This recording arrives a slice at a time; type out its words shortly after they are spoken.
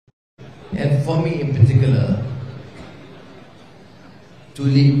and for me in particular, to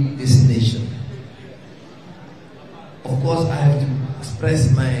lead this nation. Of course, I have to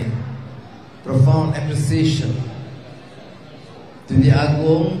express my profound appreciation to the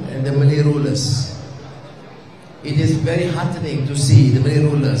Agong and the Malay rulers. It is very heartening to see the Malay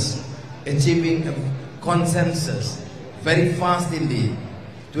rulers achieving a consensus very fast indeed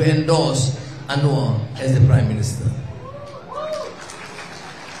to endorse Anwar as the Prime Minister.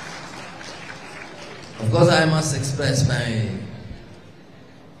 Of course, I must express my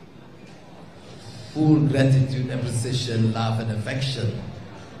full gratitude, appreciation, love and affection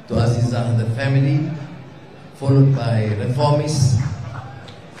to Azizah and the family, followed by reformists,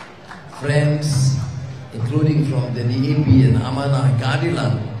 friends, including from the DAP and Amanah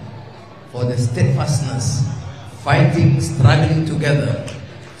Keadilan, for their steadfastness, fighting, struggling together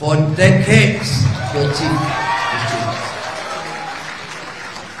for decades to achieve this change.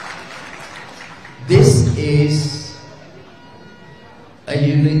 This is a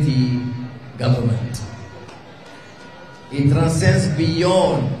unity government. It transcends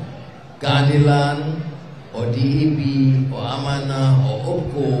beyond keadilan or DAP or Amanah or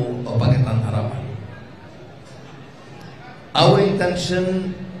OPCO or Pakatan Harapan. Our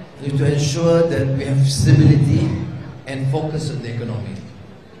intention is to ensure that we have stability and focus on the economy.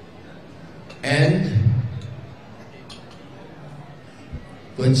 And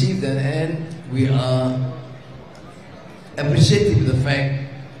to achieve that end, we are appreciative of the fact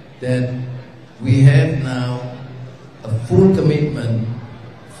that we have now a full commitment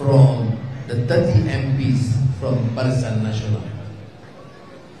from the 30 MPs from Barisan Nasional.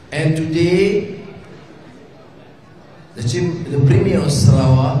 And today, the Premier of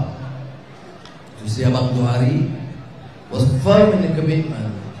Sarawak, Abang Duhari, was firm in the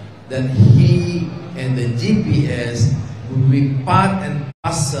commitment that he and the GPS would be part and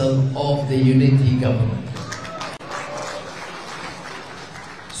parcel of the unity government.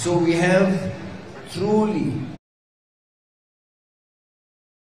 So we have truly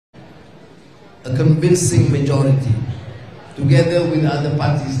a convincing majority, together with other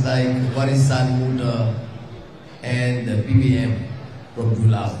parties like Warisan Muda and the PBM from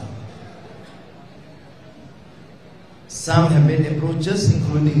Julaf. Some have made approaches,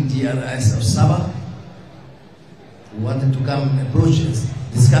 including GRS of Sabah, who wanted to come approach and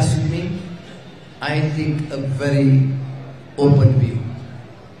discuss with me. I take a very open view.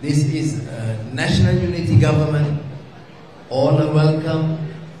 This is a national unity government. All are welcome,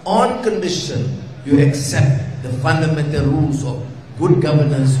 on condition you accept the fundamental rules of good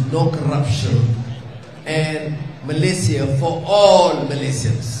governance, no corruption, and Malaysia for all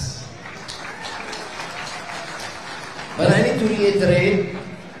Malaysians. But I need to reiterate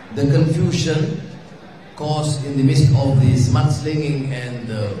the confusion caused in the midst of this mudslinging and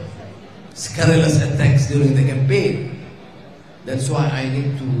scurrilous attacks during the campaign. That's why I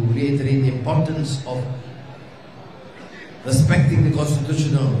need to reiterate the importance of respecting the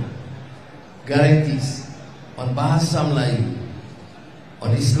constitutional guarantees on Bahasa Melayu,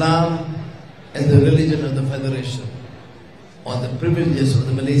 on Islam as the religion of the Federation, on the privileges of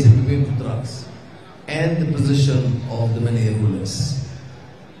the Malaysian Bumi Putras, and the position of the Malay rulers.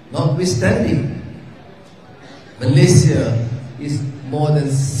 Notwithstanding, Malaysia is more than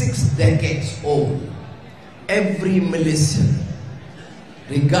 6 decades old. Every Malaysian,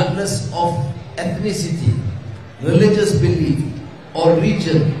 regardless of ethnicity, religious belief or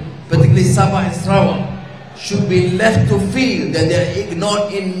region, particularly Sabah and Sarawak, should be left to feel that they are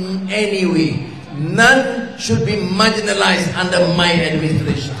ignored in any way. None should be marginalized under my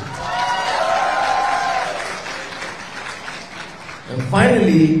administration. And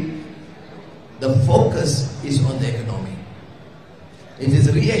finally, the focus is on the economy. It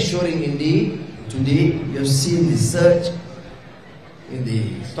is reassuring indeed. Today, you have seen the surge in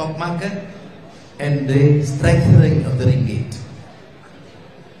the stock market and the strengthening of the ringgit.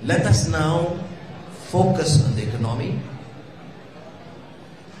 Let us now focus on the economy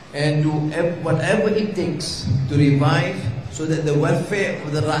and do whatever it takes to revive so that the welfare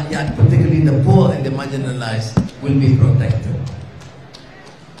of the rakyat, particularly the poor and the marginalized, will be protected.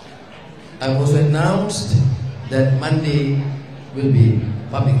 I've also announced that Monday will be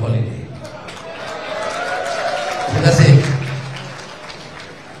public holiday. Terima kasih.